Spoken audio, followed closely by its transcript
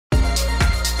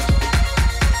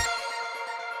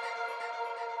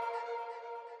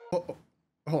Oh,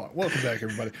 hold on. Welcome back,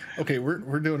 everybody. Okay, we're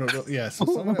doing so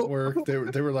someone at work,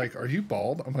 they were like, "Are you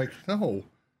bald?" I'm like, "No."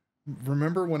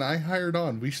 Remember when I hired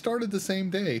on? We started the same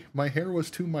day. My hair was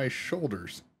to my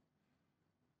shoulders.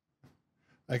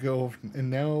 I go, and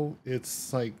now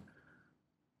it's like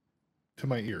to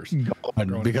my ears.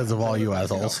 Because of all you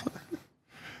assholes.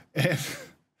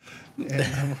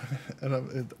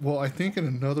 Well, I think in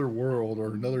another world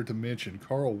or another dimension,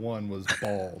 Carl 1 was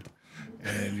bald,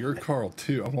 and you're Carl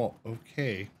 2. I'm all,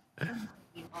 okay.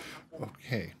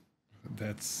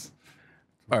 That's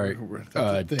all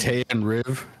right. Tay and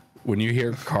Riv, when you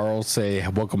hear Carl say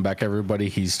 "Welcome back, everybody,"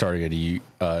 he's starting a new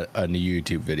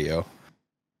YouTube video.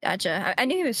 Gotcha. I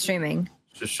knew he was streaming.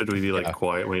 Should we be like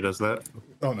quiet when he does that?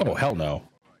 Oh, no. Oh hell no.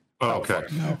 Oh, okay.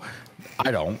 No,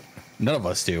 I don't. None of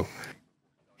us do.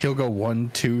 He'll go 1,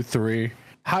 2, 3.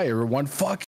 Hi everyone.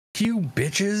 Fuck you,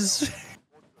 bitches.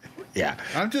 Yeah.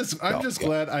 I'm just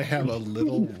glad I have a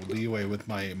little leeway with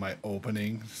my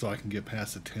opening, so I can get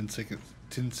past the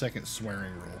 10-second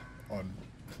swearing rule on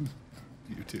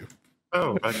YouTube.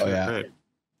 Oh, actually, yeah.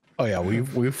 Oh yeah,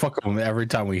 we fuck them every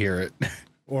time we hear it.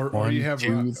 Or you have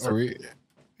 2, 3.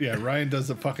 Yeah, Ryan does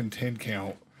the fucking 10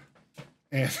 count,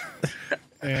 and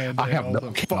I have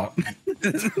no count.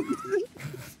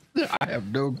 I have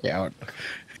no count.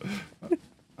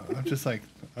 I'm just like,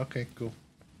 okay, cool.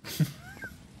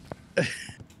 All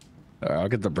right, I'll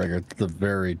get the breaker at the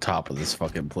very top of this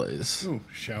fucking place. Ooh,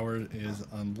 shower is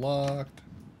unlocked.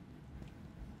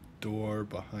 Door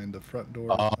behind the front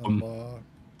door is unlocked.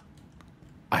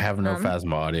 I have no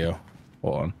Phasma audio.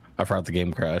 Hold on. I forgot the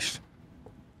game crashed.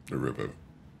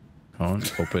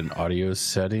 Open audio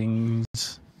settings.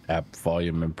 App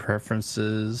volume and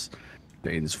preferences.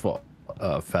 Change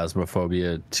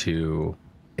Phasmophobia to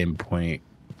endpoint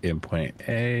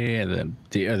A, and then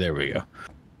there we go. I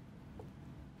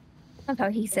love how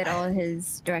he said all of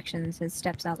his directions, his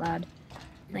steps out loud.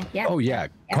 Like, yeah. Oh yeah,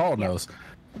 Carl knows.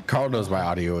 Carl knows my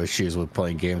audio issues with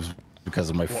playing games because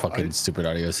of my fucking stupid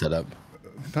audio setup.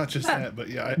 Not just that, but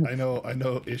yeah, I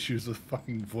know issues with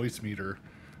fucking voice meter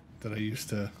that I used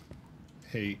to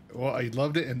hate. Well, I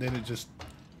loved it, and then it just,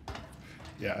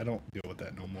 yeah, I don't deal with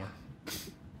that no more.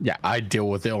 Yeah, I deal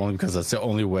with it only because that's the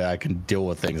only way I can deal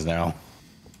with things now.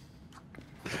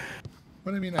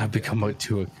 But I mean, I've become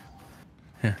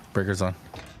yeah, breaker's on.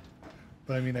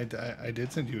 But I mean, I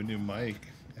did send you a new mic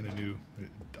and a new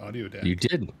audio deck. You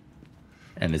did,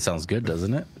 and it sounds good,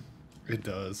 doesn't it? It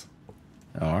does.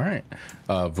 All right,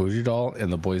 voodoo doll in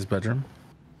the boys' bedroom.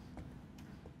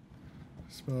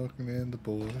 Smoking in the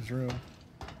boys' room.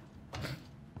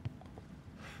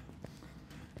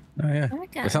 Oh yeah,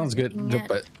 it sounds good,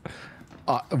 but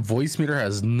voice meter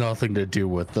has nothing to do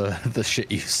with the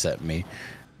shit you sent me,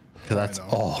 because that's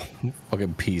all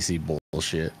fucking PC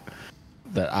bullshit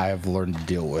that I have learned to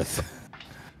deal with.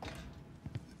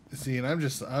 See, and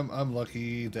I'm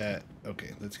lucky that,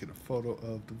 okay, let's get a photo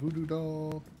of the voodoo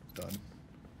doll. Done.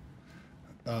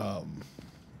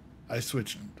 I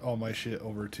switched all my shit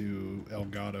over to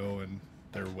Elgato and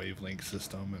their wavelength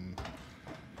system, and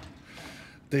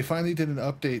they finally did an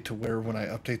update to where when I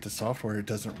update the software, it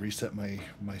doesn't reset my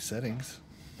settings.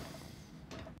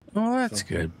 Oh, that's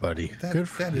good, buddy. Good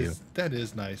for you. That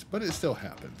is nice, but it still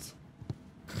happens.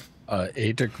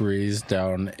 8 degrees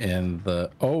down in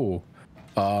the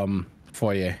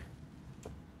foyer.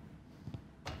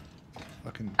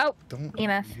 Fucking don't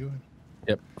EMF.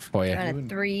 Yep, foyer. I'm at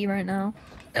 3 right now.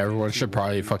 Everyone should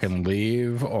probably fucking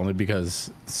leave, only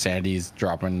because Sandy's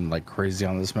dropping like crazy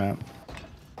on this map.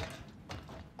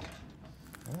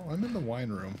 Oh, I'm in the wine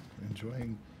room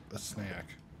enjoying a snack.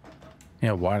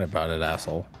 Yeah, whine about it,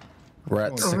 asshole. We're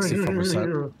at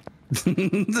 64%.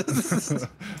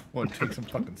 Want to take some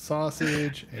fucking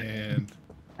sausage and...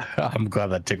 I'm glad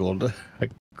that tickled.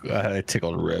 I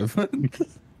tickled Riv.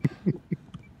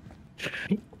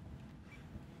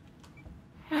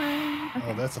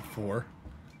 Oh, that's a 4.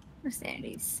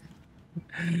 Sanity's.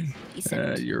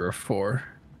 You're a 4.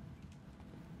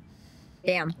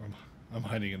 Damn. I'm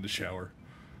hiding in the shower.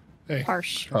 Hey.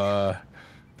 Harsh.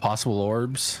 Possible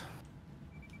orbs.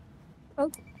 Oh.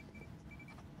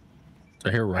 So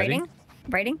here, writing.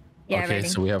 Writing? Yeah, okay, writing.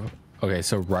 so we have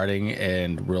so writing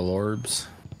and real orbs.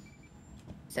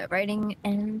 So writing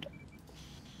and.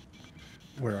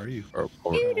 Where are you? Where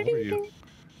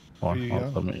are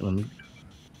you? Let me.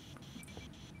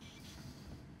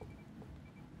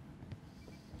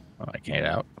 Oh, I can't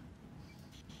out.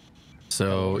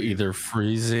 So either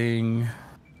freezing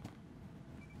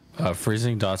dots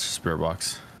or spirit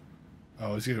box. I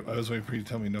was waiting for you to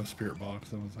tell me no spirit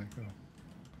box. I was like, oh.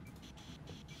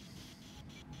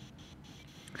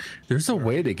 There's a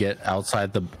way to get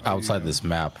outside this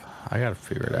map. I gotta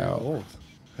figure it out. Old?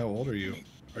 How old are you?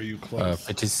 Are you close?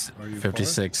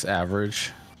 56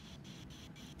 average.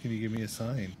 Can you give me a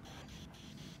sign?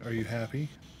 Are you happy?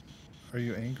 Are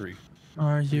you angry?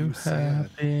 Are you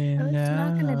happy now? It's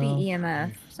not gonna be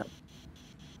EMF. So.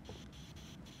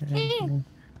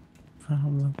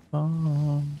 From the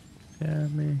phone, I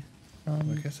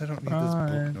guess I don't need this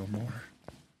book no more.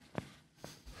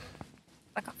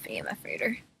 Fuck off, EMF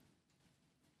reader.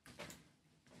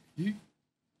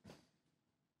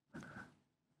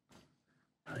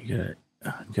 I get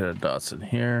a dots in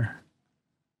here.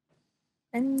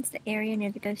 Cleanse the area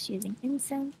near the ghost using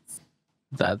incense.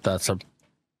 That's a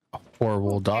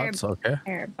horrible dots. Okay.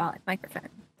 Parabolic microphone.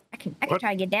 I can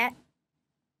try to get that.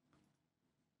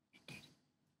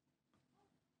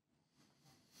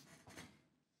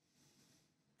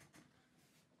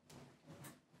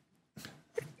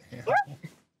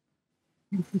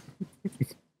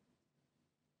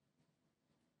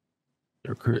 I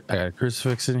got a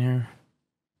crucifix in here.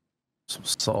 Some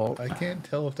salt. I can't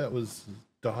tell if that was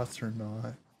dots or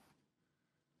not.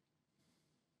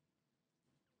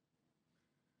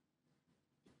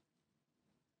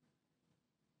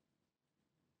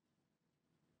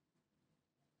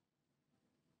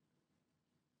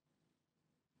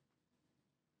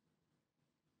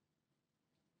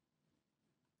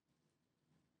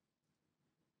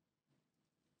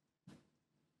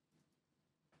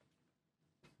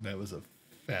 That was a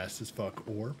fast as fuck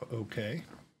orb. Okay.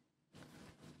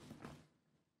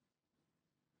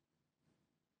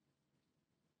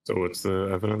 So what's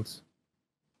the evidence?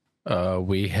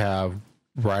 We have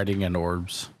writing and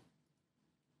orbs.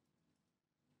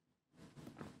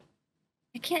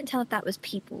 I can't tell if that was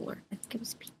people or if it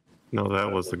was people. No,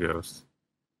 that was the ghost.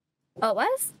 Oh, it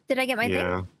was? Did I get my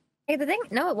Yeah. thing? Hey, the thing?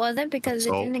 No, it wasn't because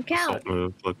it didn't count. Salt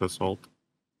moved. Look, the salt.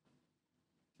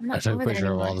 I'm I not took a over there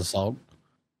picture of all anymore. the salt.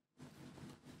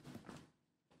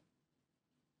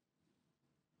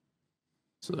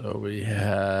 So we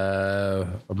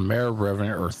have a Mare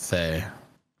Revenant or Thay.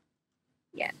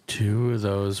 Yeah. 2 of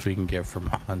those we can get from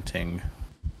hunting.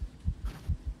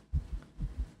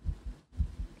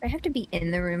 I have to be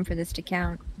in the room for this to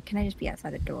count. Can I just be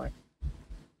outside the door?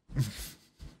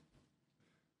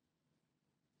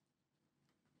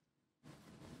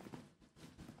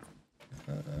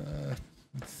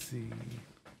 Let's see.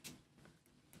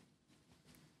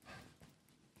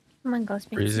 Come on,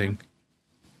 ghost. make Freezing. sound.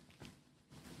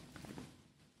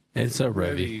 It's a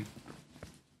Revy.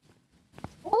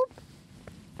 Oh,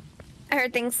 I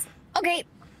heard things. Okay,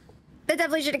 that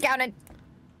definitely should have counted.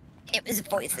 It was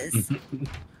voices.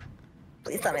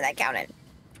 Please tell me that counted.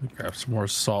 Grab some more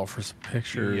salt for some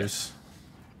pictures. Yes.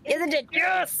 Isn't it?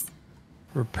 Yes.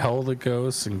 Repel the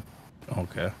ghosts and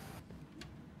okay.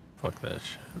 Fuck that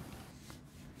shit.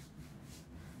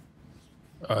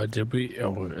 Did we?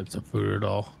 Oh, it's a voodoo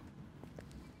doll.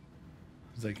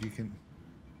 It's like you can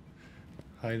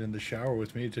hide in the shower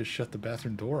with me. Just shut the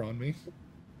bathroom door on me.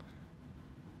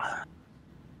 Oh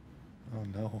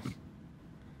no.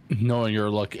 Knowing your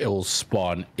luck, it will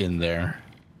spawn in there.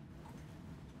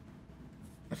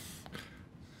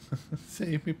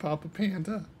 Save me, Papa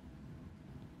Panda.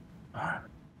 I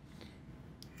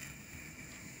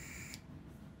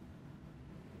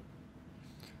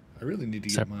really need to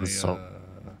get my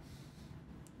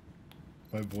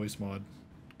my voice mod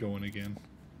going again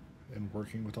and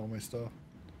working with all my stuff.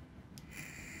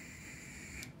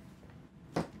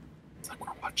 It's like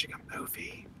we're watching a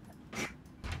movie.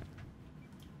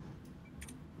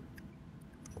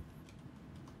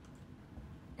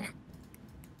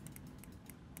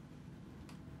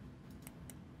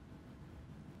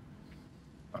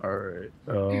 All right.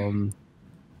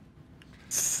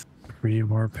 3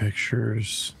 more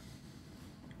pictures.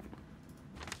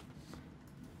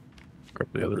 Grab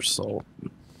the other salt.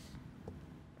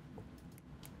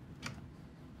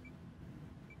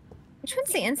 Which one's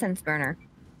the incense burner?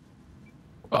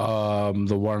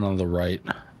 The one on the right,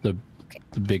 the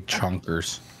big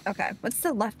chunkers. Okay, what's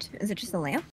the left? Is it just a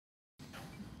lamp?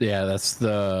 Yeah, that's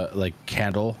the like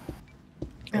candle.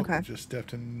 Okay. Oh, just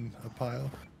stepped in a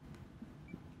pile.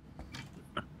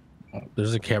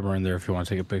 There's a camera in there if you want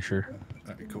to take a picture.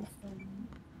 All right, cool.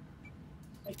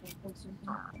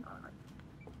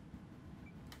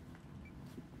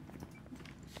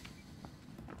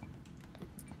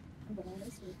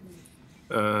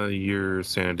 Your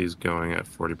sanity's going at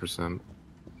 40%.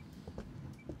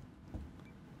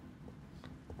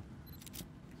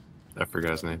 I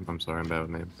forgot his name. I'm sorry, I'm bad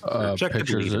with names. Check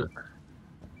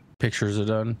Pictures are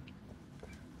done.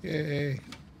 Yay.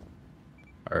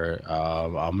 All right.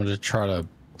 I'm gonna try to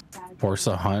force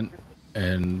a hunt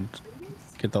and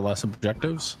get the last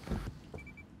objectives.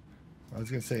 I was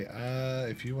gonna say,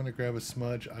 if you want to grab a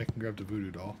smudge, I can grab the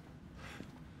voodoo doll.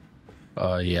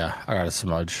 Yeah, I got a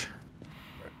smudge.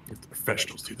 Let the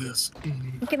professionals do this.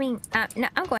 Look at me. No,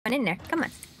 I'm going in there. Come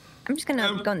on. I'm just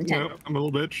gonna go in the tent. Yeah, I'm a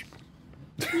little bitch.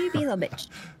 You be a little bitch.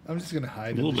 I'm just gonna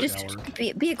hide in the shower.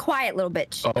 Just be a quiet little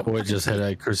bitch. Oh, it just hit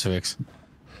a crucifix.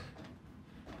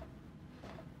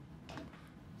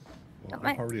 Well,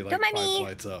 I'm already like 5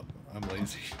 lights up. I'm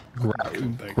lazy.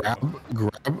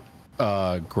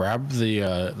 Grab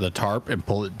the tarp and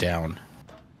pull it down.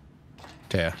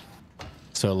 Yeah.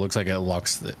 So it looks like it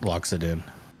locks it in.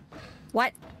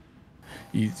 What?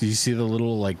 You see the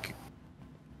little like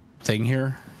thing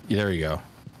here? Yeah, there you go.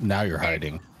 Now you're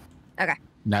hiding. Okay.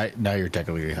 Now you're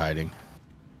technically hiding.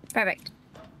 Perfect.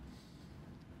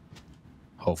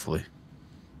 Hopefully.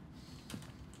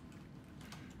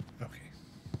 Okay.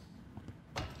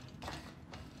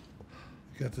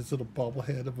 You got this little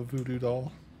bobblehead of a voodoo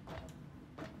doll.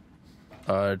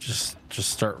 Just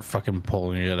start fucking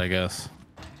pulling it, I guess.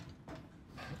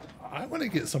 I want to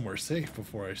get somewhere safe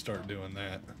before I start doing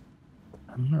that.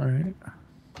 All right.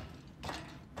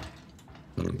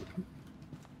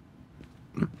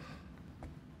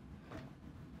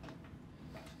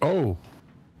 Oh,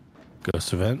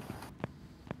 ghost event.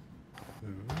 Ooh.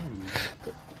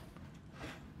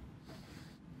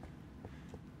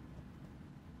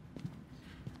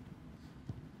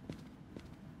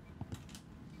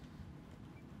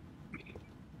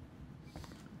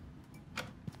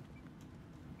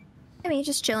 I mean,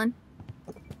 just chilling.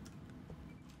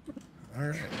 All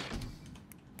right.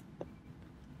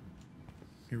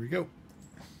 Here we go.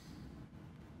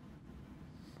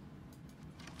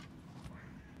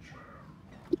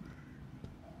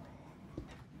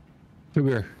 Come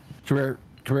here. Come here.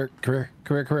 Come here. Come here.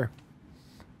 Come here. Come here.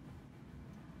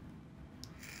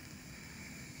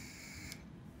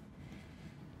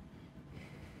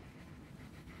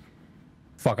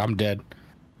 Fuck, I'm dead.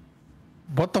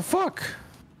 What the fuck?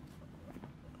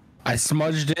 I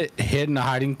smudged it, hid in a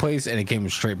hiding place, and it came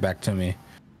straight back to me.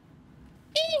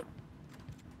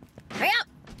 Hurry up!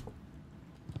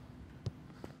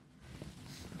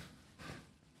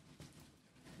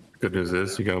 Good news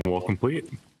is you got them all complete.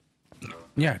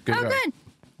 Yeah, good Oh, job. good.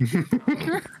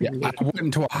 Yeah, I went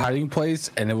into a hiding place,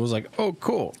 and it was like, oh,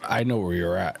 cool. I know where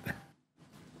you're at.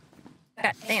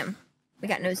 God damn. We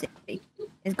got no safety.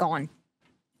 It's gone.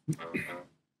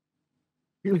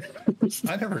 I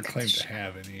never claimed to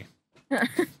have any.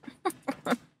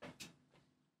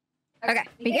 Okay,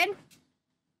 we good?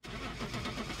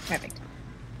 Perfect.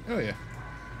 Oh yeah.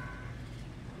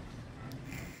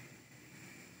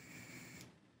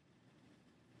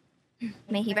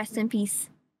 May he rest in peace.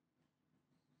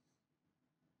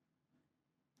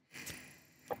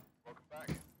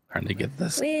 Trying to get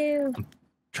this. Woo.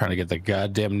 Trying to get the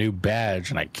goddamn new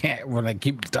badge, and I can't when I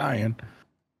keep dying.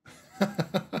 Look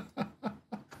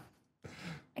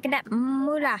at that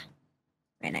moolah.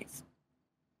 Very nice.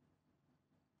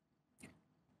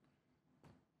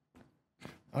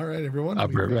 All right, everyone. I'll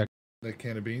be right back. That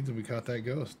can of beans, and we caught that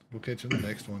ghost. We'll catch you in the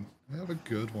next one. Have a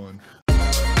good one.